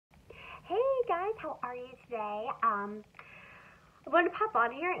how are you today? I wanted to pop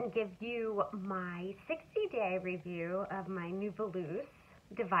on here and give you my 60-day review of my new Volus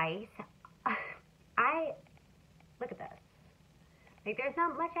device. Look at this. Like, there's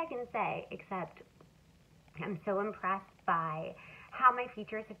not much I can say except I'm so impressed by how my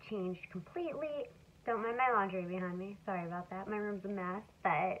features have changed completely. Don't mind my laundry behind me. Sorry about that. My room's a mess,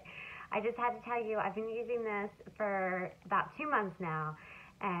 but I just had to tell you I've been using this for about 2 months now,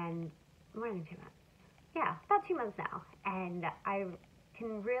 and more than 2 months. Yeah, about 2 months now, and I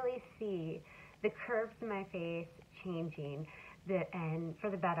can really see the curves in my face changing, and for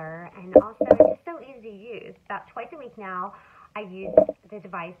the better, and also it's just so easy to use. About twice a week now, I use the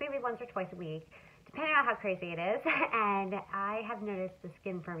device, maybe once or twice a week, depending on how crazy it is, and I have noticed the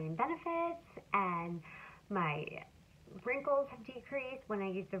skin firming benefits, and my wrinkles have decreased when I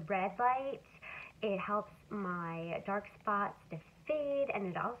use the red light. It helps my dark spots to fade, and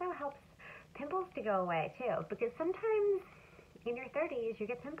it also helps pimples to go away too, because sometimes in your 30s you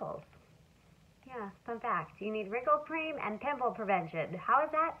get pimples. Yeah, fun fact. You need wrinkle cream and pimple prevention. How is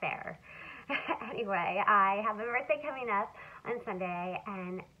that fair? Anyway, I have a birthday coming up on Sunday,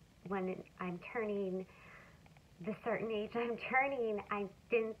 and when I'm turning the certain age I'm turning, I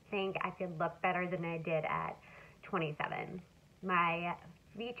didn't think I could look better than I did at 27. My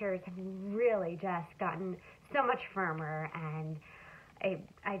features have really just gotten so much firmer, and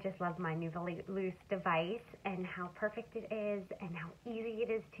I just love my new Volus device and how perfect it is and how easy it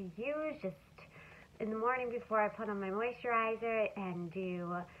is to use. Just in the morning before I put on my moisturizer and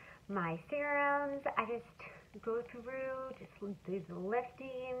do my serums, I just go through, just do the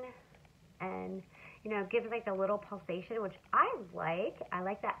lifting, and give like a little pulsation, which I like. I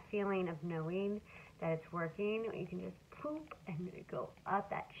like that feeling of knowing that it's working. You can just poop and go up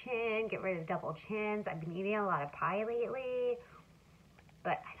that chin, get rid of double chins. I've been eating a lot of pie lately,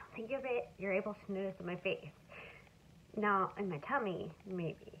 but I don't think you're able to notice on my face. Now, in my tummy,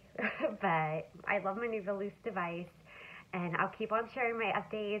 maybe. But I love my new Volus device, and I'll keep on sharing my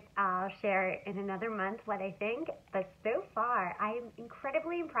updates. I'll share in another month what I think, but so far, I am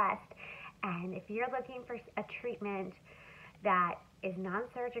incredibly impressed. And if you're looking for a treatment that is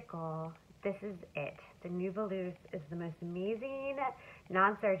non-surgical, this is it. The new Volus is the most amazing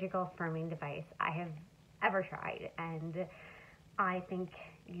non-surgical firming device I have ever tried, and I think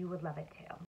you would love it too.